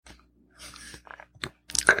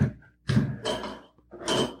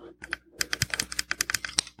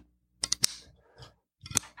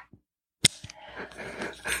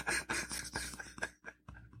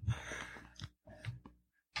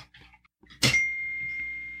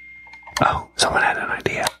Oh, someone had an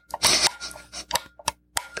idea.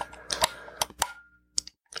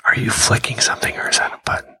 Are you flicking something or is that a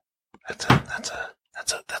button? That's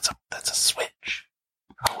a switch.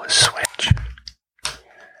 Oh, a switch.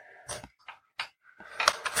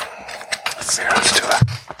 Let's do it.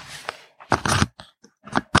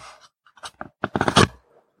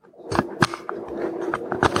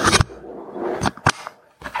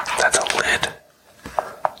 That's a lid.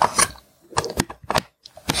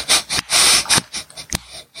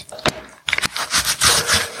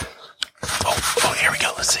 Oh, here we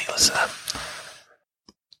go. Let's see. Listen up.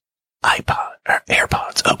 iPod or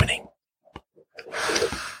AirPods opening.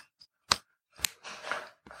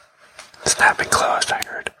 Snapping closed, I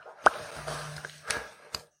heard.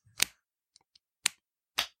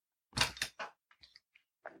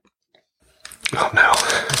 Oh no.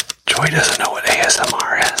 Joy doesn't know what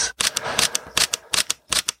ASMR is.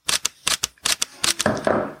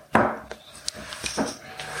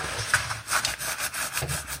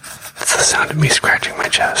 It's the sound of me scratching my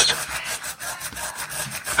chest.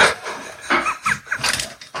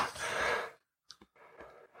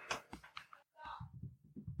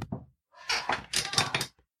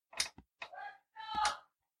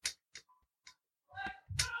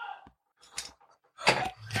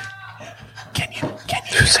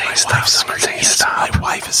 Who's saying stop? Someone's saying stop. My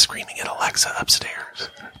wife is screaming at Alexa upstairs.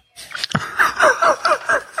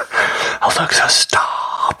 Alexa,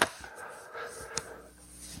 stop.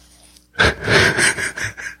 I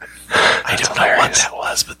don't know what that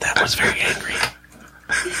was, but that was very angry.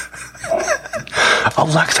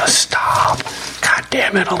 Alexa, stop. God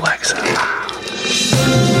damn it, Alexa.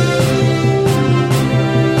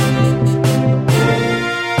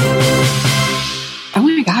 Oh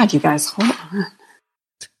my God, you guys, hold on.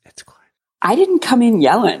 It's quiet. I didn't come in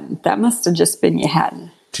yelling. That must have just been you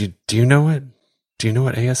had. Do you know what? Do you know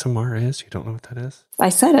what ASMR is? You don't know what that is? I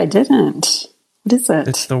said I didn't. What is it?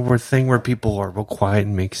 It's the thing where people are real quiet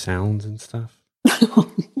and make sounds and stuff.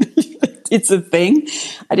 It's a thing?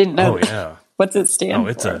 I didn't know. Oh, yeah. What's it stand for?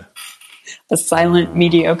 It's a silent,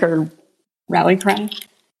 mediocre rally cry?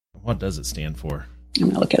 What does it stand for? I'm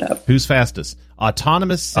going to look it up. Who's fastest?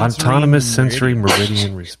 Autonomous sensory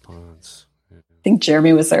meridian response. I think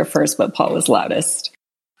Jeremy was there first, but Paul was loudest.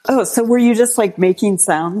 Oh, so were you just like making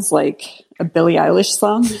sounds like a Billie Eilish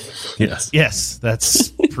song? Yes, that's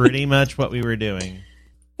pretty much what we were doing.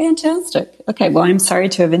 Fantastic. Okay, well, I'm sorry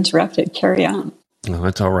to have interrupted. Carry on. No,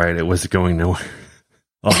 that's all right. It was going nowhere.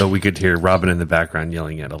 Although we could hear Robin in the background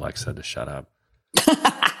yelling at Alexa to shut up.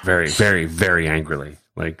 Very, very, very angrily.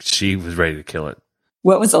 Like she was ready to kill it.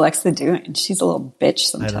 What was Alexa doing? She's a little bitch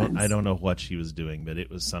sometimes. I don't know what she was doing, but it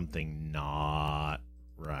was something not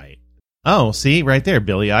right. Oh, see, right there.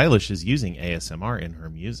 Billie Eilish is using ASMR in her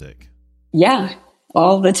music. Yeah,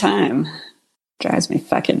 all the time. Drives me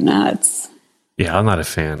fucking nuts. Yeah, I'm not a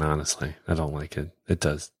fan, honestly. I don't like it. It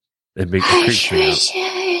does. It creeps me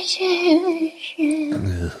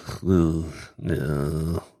out.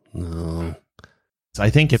 No. So I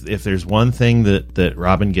think if there's one thing that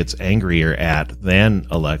Robin gets angrier at than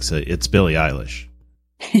Alexa, it's Billie Eilish.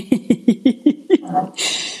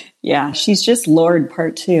 Yeah, she's just Lord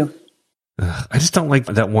Part 2. I just don't like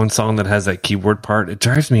that one song that has that keyboard part. It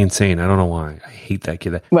drives me insane. I don't know why. I hate that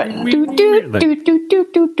kid. What?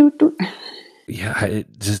 Yeah,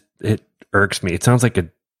 it irks me. It sounds like a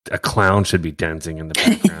clown should be dancing in the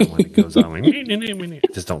background when it goes on. I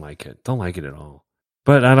just don't like it. Don't like it at all.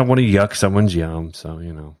 But I don't want to yuck someone's yum. So,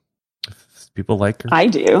 if people like her. I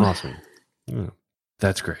do. Awesome. Yeah,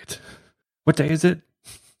 that's great. What day is it?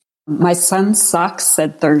 My son's socks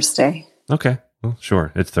said Thursday. Okay. Well,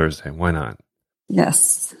 sure. It's Thursday. Why not?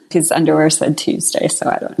 Yes. His underwear said Tuesday, so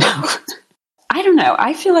I don't know. I don't know.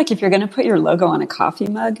 I feel like if you're going to put your logo on a coffee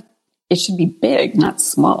mug, it should be big, not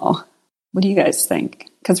small. What do you guys think?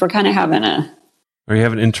 Because we're kind of having Are you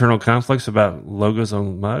having internal conflicts about logos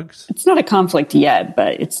on mugs? It's not a conflict yet,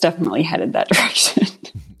 but it's definitely headed that direction.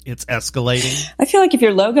 It's escalating. I feel like if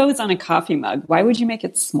your logo is on a coffee mug, why would you make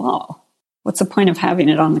it small? What's the point of having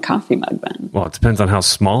it on the coffee mug then? Well, it depends on how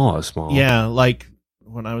small is small. Yeah, like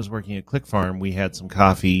when I was working at Click Farm, we had some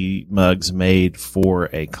coffee mugs made for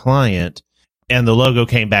a client, and the logo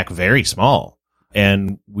came back very small.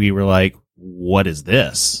 And we were like, what is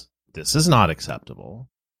this? This is not acceptable.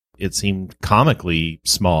 It seemed comically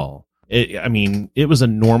small. It was a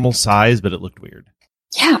normal size, but it looked weird.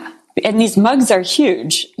 Yeah. And these mugs are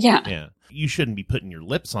huge. Yeah. Yeah. You shouldn't be putting your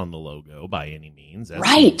lips on the logo by any means.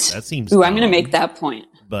 Right. That seems Ooh, I'm going to make that point.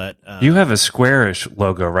 But you have a squarish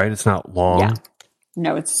logo, right? It's not long. Yeah.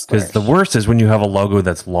 No, it's square. Because the worst is when you have a logo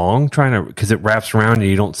that's long, because it wraps around and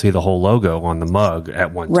you don't see the whole logo on the mug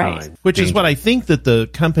at one time. Which is what I think that the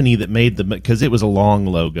company that made because it was a long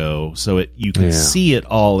logo, so you can see it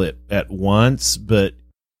all at once, but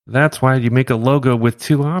that's why you make a logo with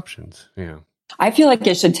two options. Yeah. I feel like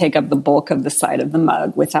it should take up the bulk of the side of the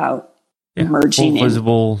mug without merging full in.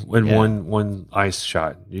 Visible in one ice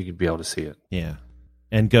shot. You could be able to see it. Yeah.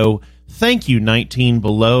 And go, thank you, 19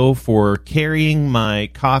 Below, for carrying my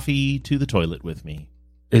coffee to the toilet with me.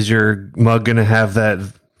 Is your mug going to have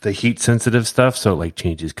the heat sensitive stuff so it like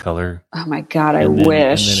changes color? Oh my God, I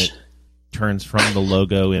wish. And then it turns from the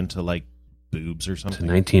logo into like boobs or something.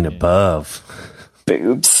 To 19 above.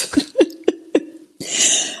 Boobs.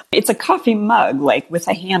 It's a coffee mug, like with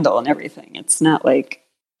a handle and everything. It's not like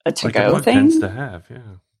a to-go thing. Tends to have,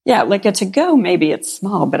 Yeah, like a to-go, maybe it's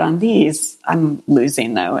small, but on these, I'm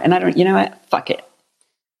losing though. And I don't, you know what? Fuck it.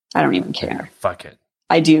 I don't even care. Fuck it.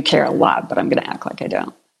 I do care a lot, but I'm going to act like I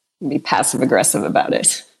don't. Be passive aggressive about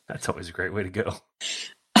it. That's always a great way to go.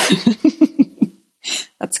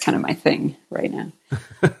 That's kind of my thing right now.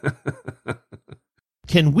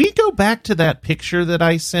 Can we go back to that picture that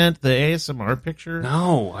I sent, the ASMR picture?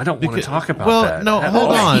 No, I don't want to talk about that. Well, no,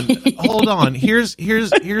 hold on. Here's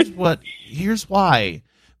why.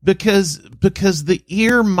 Because the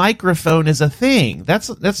ear microphone is a thing.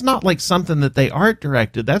 That's not like something that they art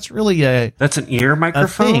directed. That's really that's an ear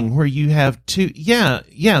microphone? A thing where you have two. Yeah,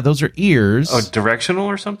 those are ears. Oh, directional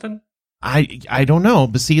or something? I don't know,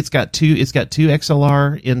 but see, it's got two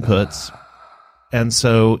XLR inputs. And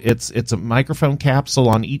so it's a microphone capsule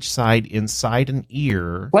on each side inside an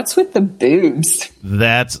ear. What's with the boobs?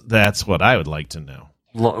 That's what I would like to know.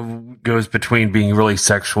 Goes between being really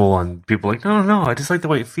sexual and people like, no, I just like the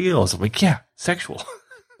way it feels. I'm like, yeah, sexual.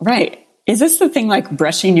 Right. Is this the thing like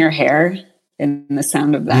brushing your hair and the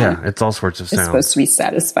sound of that? Yeah, it's all sorts of sounds. It's supposed to be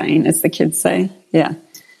satisfying, as the kids say. Yeah.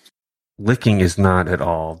 Licking is not at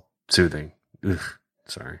all soothing. Ugh,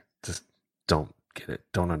 sorry. Just don't get it.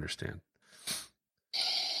 Don't understand.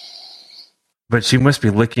 But she must be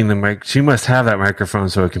licking the mic. She must have that microphone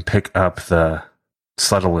so it can pick up the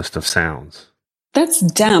subtlest of sounds. That's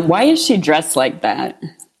dumb. Why is she dressed like that?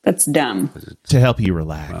 That's dumb. To help you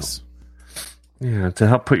relax. Well, yeah, to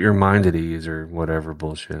help put your mind at ease or whatever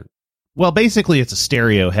bullshit. Well, basically, it's a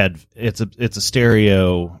stereo It's a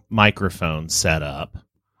stereo microphone setup.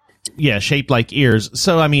 Yeah, shaped like ears.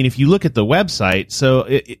 So, I mean, if you look at the website,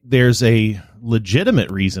 there's a legitimate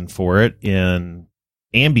reason for it in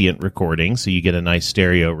ambient recording, so you get a nice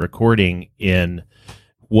stereo recording in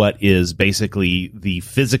what is basically the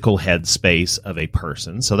physical headspace of a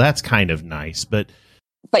person. So that's kind of nice, but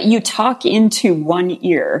you talk into one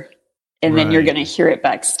ear and then you're going to hear it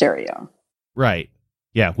back stereo. Right.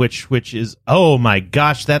 Yeah, which is, oh my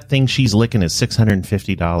gosh, that thing she's licking is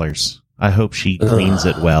 $650. I hope she cleans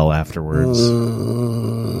it well afterwards.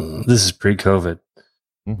 This is pre-COVID.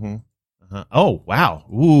 Mm-hmm. Uh-huh. Oh, wow.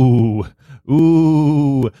 Ooh.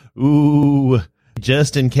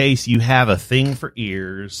 Just in case you have a thing for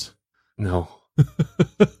ears. No.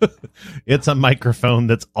 It's a microphone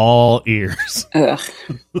that's all ears. Ugh.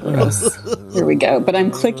 Gross. Here we go. But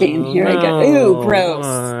I'm clicking. Here I go. Ooh, gross.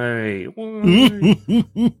 Why?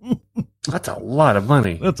 That's a lot of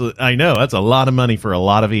money. I know. That's a lot of money for a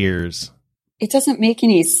lot of ears. It doesn't make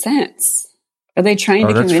any sense. Are they trying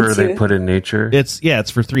to convince you? That's for they put in nature? It's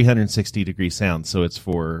for 360-degree sound, so it's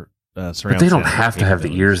for surround sound. But they don't have to have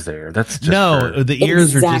the ears there. That's just the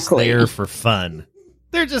ears are just there for fun.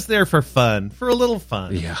 They're just there for fun, for a little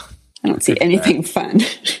fun. Yeah. I don't see anything fun.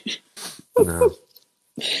 No.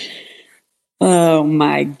 Oh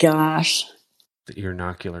my gosh. The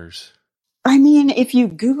earnoculars. I mean, if you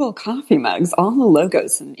Google coffee mugs, all the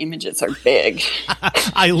logos and images are big.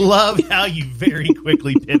 I love how you very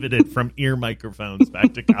quickly pivoted from ear microphones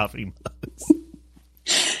back to coffee mugs.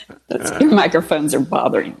 Those ear microphones are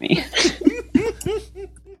bothering me.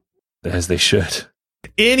 As they should.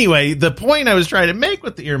 Anyway, the point I was trying to make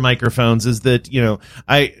with the ear microphones is that,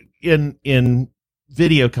 I in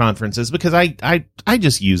video conferences, because I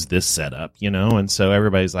just use this setup, and so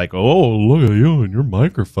everybody's like, oh, look at you and your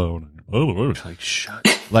microphone. Like, shut.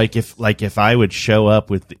 Like if I would show up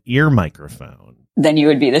with the ear microphone, then you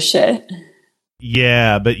would be the shit.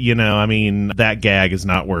 Yeah, but I mean, that gag is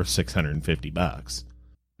not worth $650.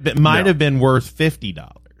 It might have been worth $50.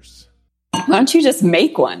 Why don't you just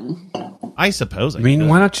make one? I suppose. I mean,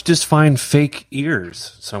 why don't you just find fake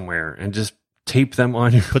ears somewhere and just tape them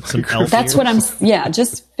on your put some elf That's ears? what I'm. Yeah,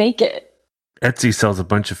 just fake it. Etsy sells a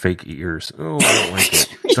bunch of fake ears. Oh, I don't like it.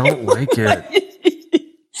 Don't like it.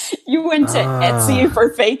 You went to Etsy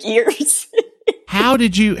for fake ears. How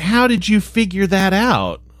did you figure that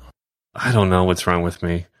out? I don't know what's wrong with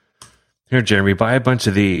me. Here, Jeremy, buy a bunch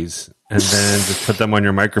of these and then just put them on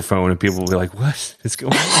your microphone and people will be like, what is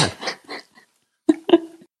going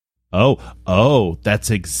on? Oh, that's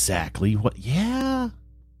exactly what. Yeah.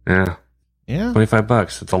 Yeah.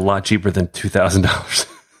 $25. It's a lot cheaper than $2,000.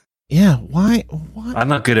 Yeah. Why? I'm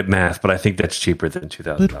not good at math, but I think that's cheaper than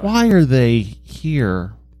 $2,000. But why are they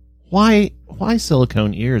here? Why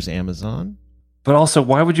silicone ears, Amazon? But also,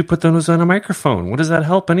 why would you put those on a microphone? What does that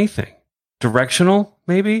help anything? Directional,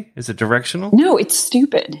 maybe? Is it directional? No, it's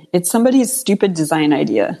stupid. It's somebody's stupid design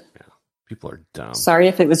idea. Yeah. People are dumb. Sorry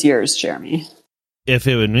if it was yours, Jeremy. If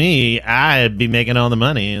it was me, I'd be making all the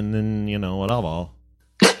money, and then whatever.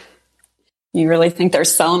 You really think they're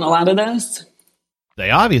selling a lot of those? They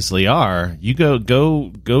obviously are. You go to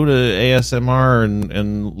ASMR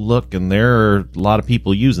and look, and there are a lot of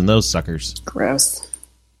people using those suckers. Gross.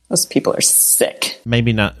 Those people are sick.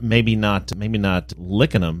 Maybe not licking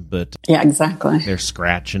them, but yeah, exactly. They're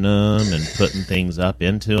scratching them and putting things up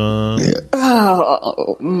into them.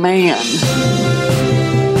 Oh man.